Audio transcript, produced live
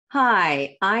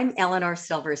Hi, I'm Elinor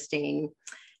Silverstein,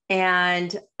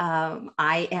 and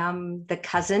I am the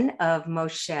cousin of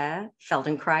Moshe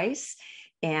Feldenkrais.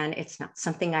 And it's not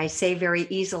something I say very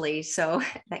easily, so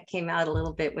that came out a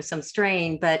little bit with some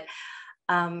strain. But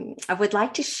I would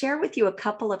like to share with you a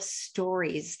couple of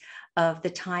stories of the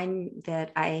time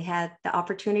that I had the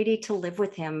opportunity to live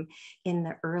with him in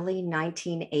the early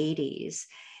 1980s.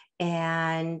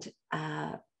 And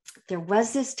there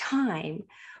was this time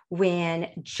when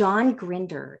John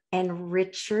Grinder and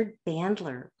Richard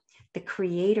Bandler, the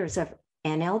creators of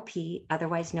NLP,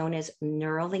 otherwise known as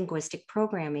Neuro Linguistic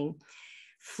Programming,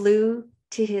 flew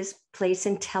to his place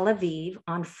in Tel Aviv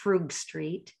on Frug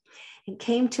Street and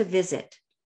came to visit.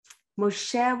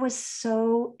 Moshe was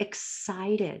so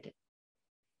excited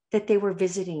that they were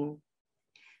visiting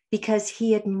because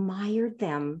he admired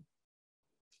them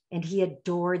and he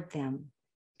adored them.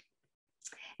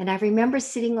 And I remember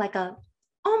sitting like a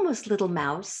almost little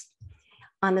mouse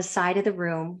on the side of the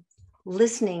room,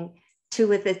 listening to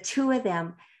the two of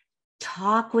them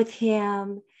talk with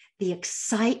him, the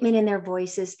excitement in their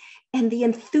voices, and the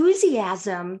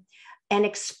enthusiasm and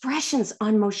expressions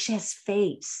on Moshe's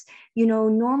face. You know,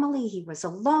 normally he was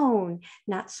alone,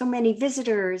 not so many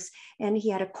visitors, and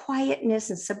he had a quietness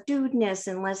and subduedness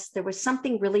unless there was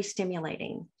something really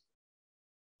stimulating.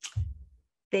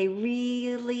 They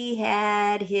really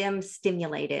had him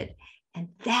stimulated, and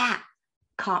that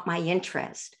caught my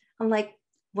interest. I'm like,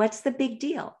 what's the big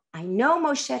deal? I know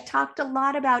Moshe talked a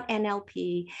lot about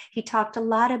NLP. He talked a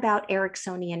lot about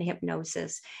Ericksonian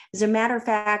hypnosis. As a matter of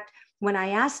fact, when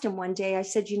I asked him one day, I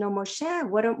said, you know,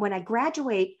 Moshe, when I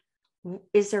graduate,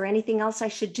 is there anything else I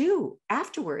should do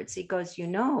afterwards? He goes, you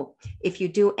know, if you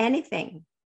do anything,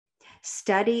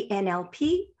 study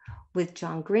NLP with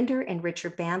John Grinder and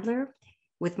Richard Bandler,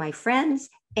 with my friends.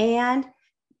 And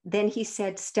then he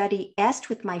said, study EST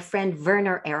with my friend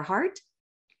Werner Erhard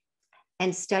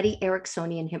and study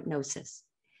Ericksonian hypnosis.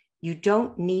 You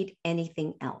don't need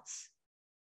anything else.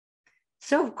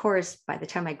 So of course, by the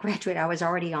time I graduated, I was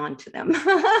already on to them.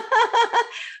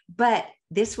 But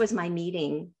this was my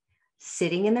meeting,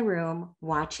 sitting in the room,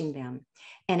 watching them.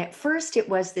 And at first it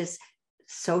was this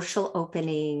social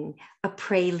opening, a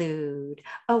prelude,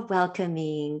 a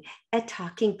welcoming, a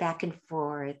talking back and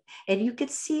forth. And you could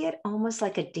see it almost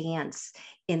like a dance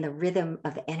in the rhythm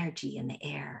of energy in the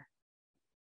air.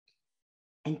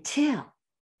 Until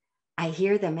I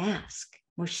hear them ask,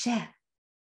 Moshe,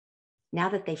 now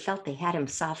that they felt they had him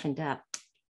softened up,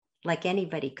 like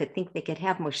anybody could think they could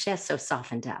have Moshe so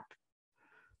softened up.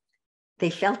 They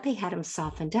felt they had him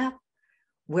softened up,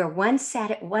 where one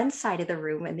sat at one side of the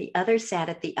room and the other sat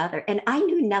at the other. And I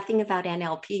knew nothing about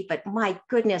NLP, but my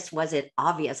goodness, was it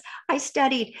obvious. I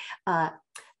studied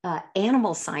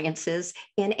animal sciences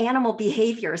and animal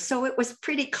behavior, so it was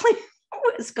pretty clear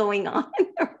what was going on in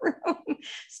the room.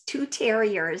 Two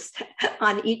terriers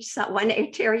on each side,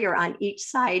 one terrier on each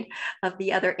side of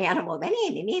the other animal.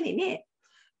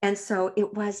 And so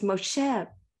it was, Moshe,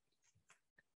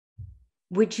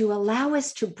 would you allow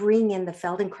us to bring in the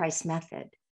Feldenkrais method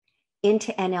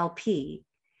into NLP?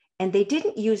 And they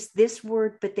didn't use this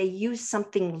word, but they used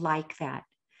something like that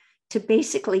to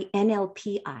basically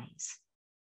NLPize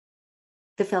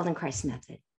the Feldenkrais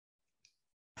method.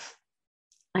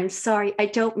 I'm sorry, I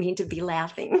don't mean to be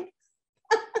laughing.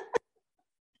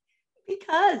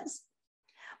 Because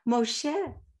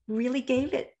Moshe really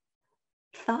gave it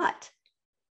thought.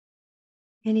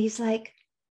 And he's like,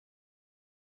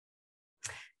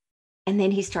 and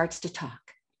then he starts to talk.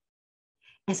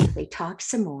 And so they talk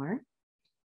some more.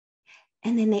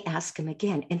 And then they ask him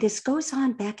again. And this goes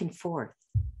on back and forth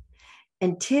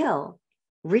until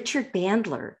Richard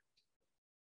Bandler,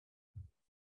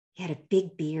 he had a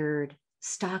big beard,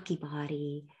 stocky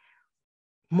body,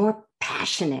 more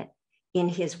passionate in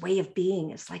his way of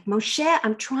being. It's like, Moshe,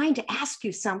 I'm trying to ask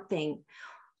you something.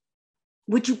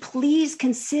 Would you please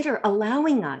consider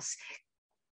allowing us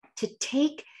to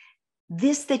take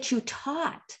this that you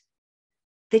taught,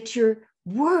 that your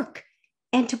work,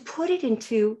 and to put it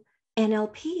into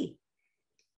NLP?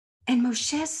 And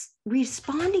Moshe's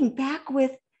responding back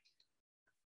with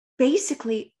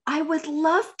basically, I would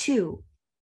love to,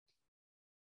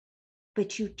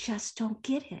 but you just don't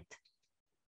get it.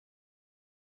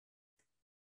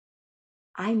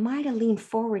 I might have leaned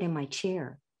forward in my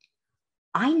chair.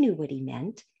 I knew what he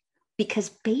meant because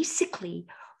basically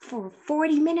for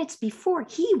 40 minutes before,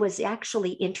 he was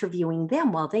actually interviewing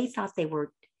them while they thought they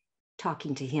were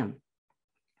talking to him.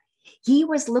 He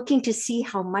was looking to see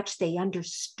how much they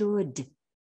understood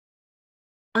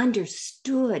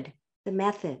the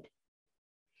method.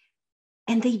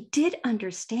 And they did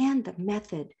understand the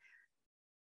method,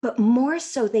 but more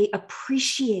so they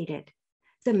appreciated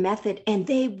the method, and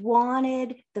they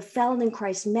wanted the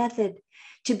Feldenkrais method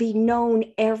to be known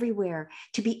everywhere,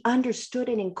 to be understood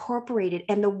and incorporated,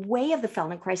 and the way of the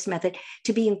Feldenkrais method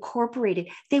to be incorporated.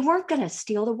 They weren't going to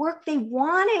steal the work. They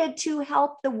wanted to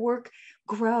help the work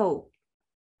grow.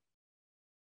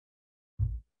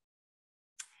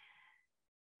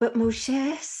 But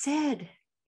Moshe said,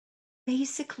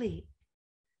 basically,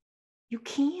 you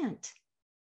can't,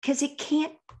 because it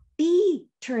can't be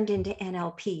turned into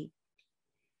NLP.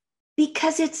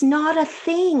 Because it's not a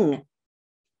thing.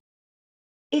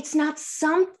 It's not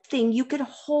something you could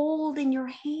hold in your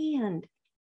hand.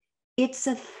 It's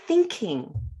a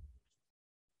thinking.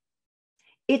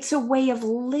 It's a way of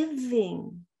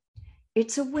living.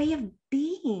 It's a way of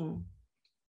being.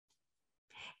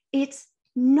 It's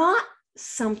not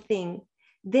something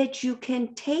that you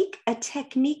can take a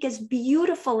technique as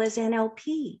beautiful as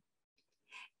NLP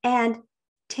and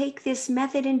take this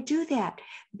method and do that,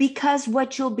 because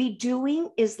what you'll be doing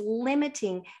is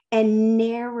limiting and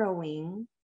narrowing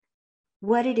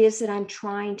what it is that I'm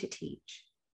trying to teach.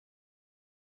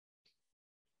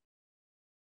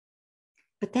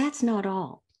 But that's not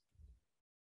all.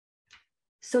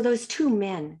 So those two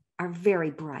men are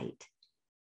very bright.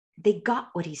 They got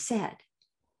what he said.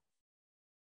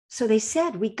 So they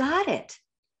said, we got it,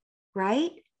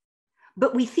 right?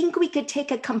 But we think we could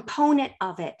take a component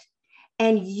of it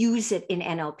and use it in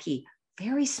NLP.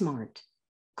 Very smart,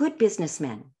 good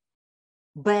businessmen.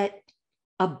 But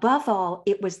above all,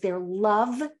 it was their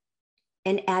love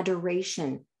and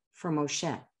adoration for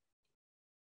Moshe.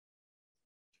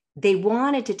 They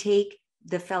wanted to take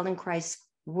the Feldenkrais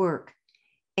work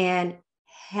and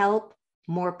help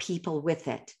more people with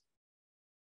it.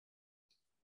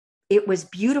 It was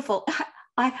beautiful.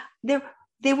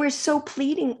 They were so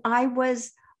pleading. I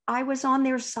was on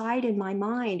their side in my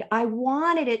mind. I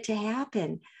wanted it to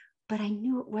happen, but I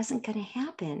knew it wasn't going to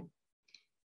happen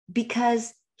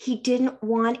because he didn't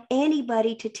want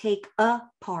anybody to take a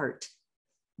part,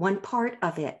 one part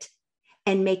of it,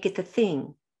 and make it the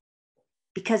thing,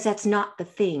 because that's not the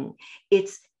thing.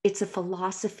 It's a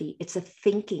philosophy. It's a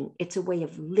thinking. It's a way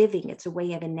of living. It's a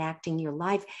way of enacting your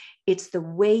life. It's the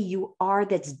way you are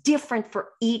that's different for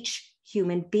each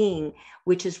human being,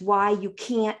 which is why you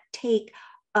can't take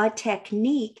a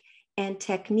technique and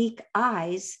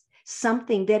technique-ize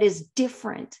something that is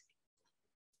different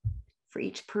for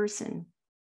each person.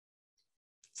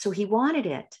 So he wanted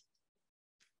it,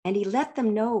 and he let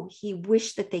them know he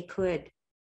wished that they could,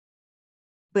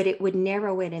 but it would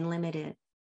narrow it and limit it.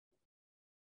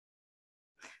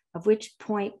 Of which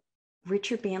point,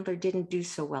 Richard Bandler didn't do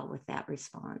so well with that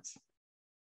response.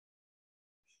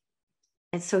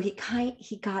 And so he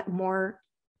got more,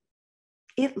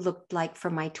 it looked like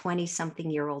from my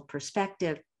 20-something-year-old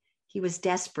perspective, he was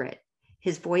desperate.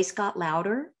 His voice got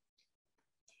louder.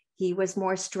 He was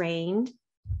more strained.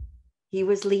 He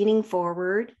was leaning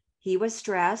forward. He was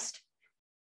stressed.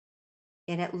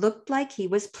 And it looked like he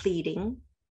was pleading.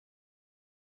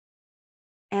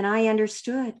 And I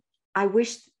understood. I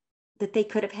wished that they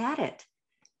could have had it.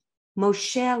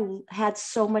 Moshe had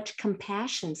so much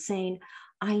compassion, saying,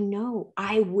 I know,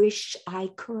 I wish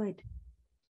I could.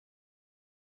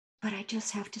 But I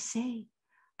just have to say,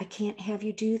 I can't have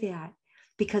you do that,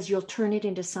 because you'll turn it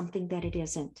into something that it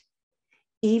isn't.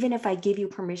 Even if I give you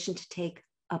permission to take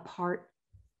a part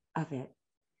of it.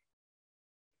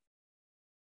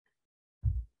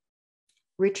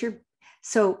 Richard,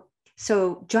 so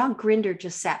John Grinder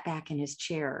just sat back in his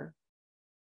chair,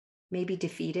 maybe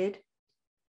defeated.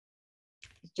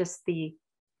 Just the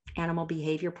animal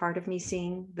behavior part of me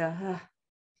seeing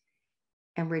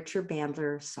and Richard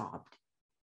Bandler sobbed.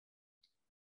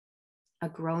 A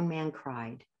grown man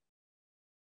cried.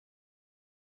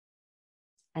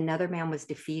 Another man was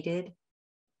defeated.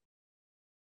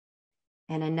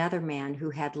 And another man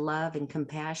who had love and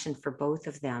compassion for both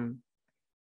of them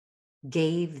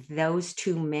gave those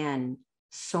two men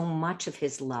so much of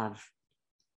his love,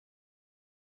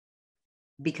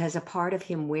 because a part of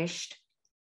him wished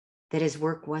that his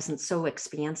work wasn't so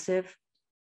expansive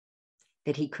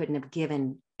that he couldn't have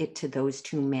given it to those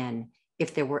two men.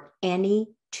 If there were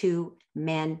any two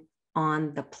men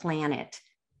on the planet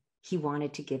he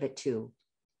wanted to give it to,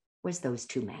 was those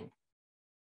two men.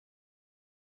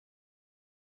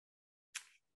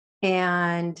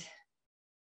 And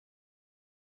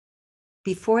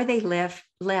before they left,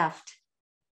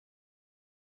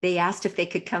 they asked if they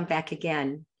could come back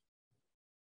again,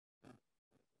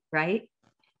 right?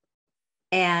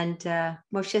 And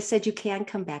Moshe said, you can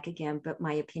come back again, but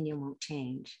my opinion won't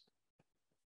change.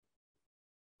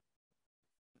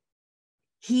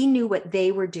 He knew what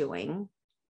they were doing,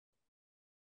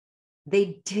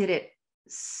 They did it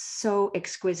so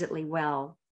exquisitely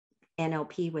well,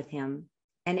 NLP with him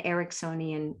and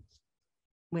Ericksonian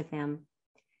with him.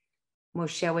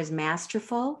 Moshe was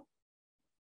masterful,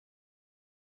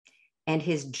 and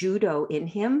his judo in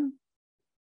him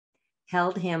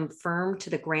held him firm to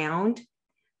the ground,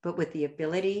 but with the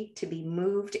ability to be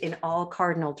moved in all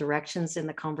cardinal directions in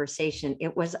the conversation.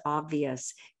 It was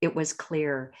obvious. It was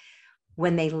clear.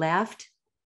 When they left,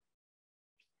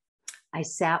 I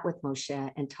sat with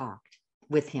Moshe and talked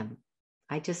with him.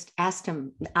 I just asked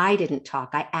him. I didn't talk.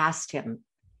 I asked him,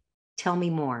 tell me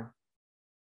more.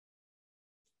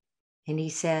 And he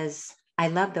says, I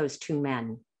love those two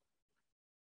men,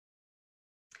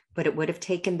 but it would have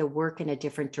taken the work in a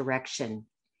different direction.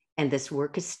 And this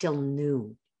work is still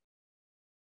new.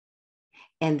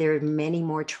 And there are many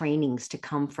more trainings to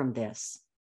come from this.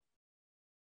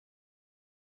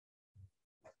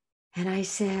 And I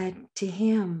said to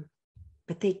him,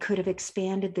 but they could have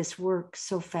expanded this work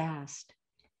so fast.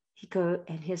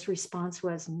 And his response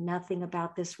was, nothing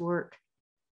about this work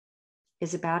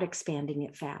is about expanding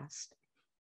it fast.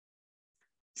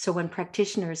 So when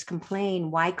practitioners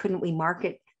complain, why couldn't we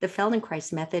market the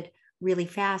Feldenkrais method really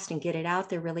fast and get it out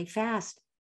there really fast?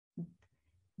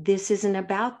 This isn't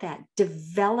about that.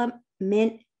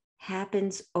 Development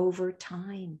happens over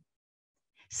time.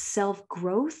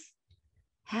 Self-growth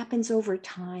happens over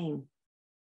time.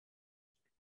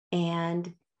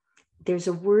 And there's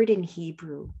a word in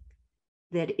Hebrew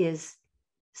that is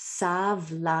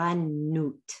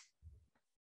savlanut.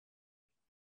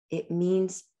 It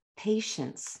means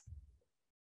patience.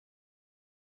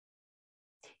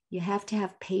 You have to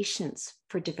have patience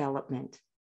for development.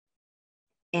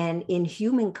 And in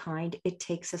humankind, it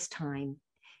takes us time.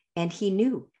 And he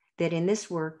knew that in this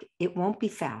work, it won't be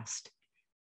fast.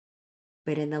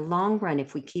 But in the long run,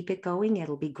 if we keep it going,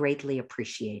 it'll be greatly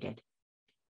appreciated.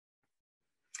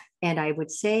 And I would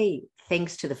say,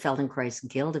 thanks to the Feldenkrais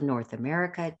Guild of North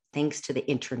America, thanks to the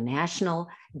International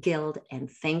Guild, and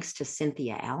thanks to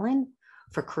Cynthia Allen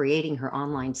for creating her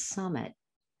online summit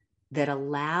that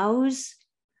allows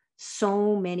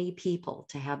so many people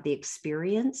to have the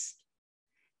experience.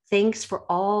 Thanks for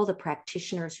all the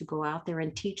practitioners who go out there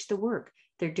and teach the work.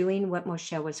 They're doing what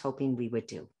Moshe was hoping we would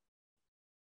do.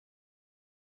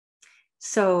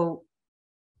 So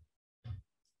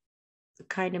it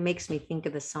kind of makes me think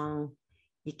of the song,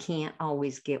 You Can't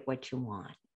Always Get What You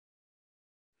Want.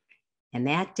 And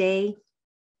that day,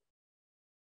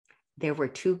 there were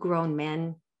two grown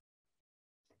men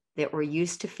that were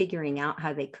used to figuring out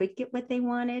how they could get what they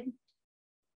wanted.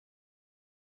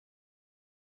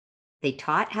 They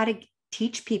taught how to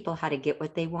teach people how to get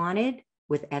what they wanted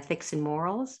with ethics and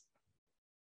morals.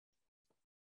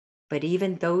 But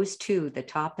even those two, the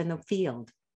top in the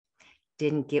field,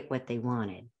 didn't get what they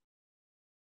wanted.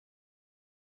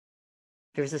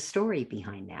 There's a story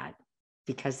behind that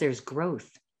because there's growth.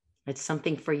 It's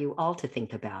something for you all to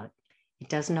think about. It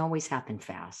doesn't always happen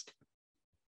fast,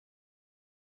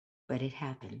 but it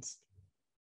happens.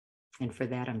 And for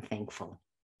that, I'm thankful.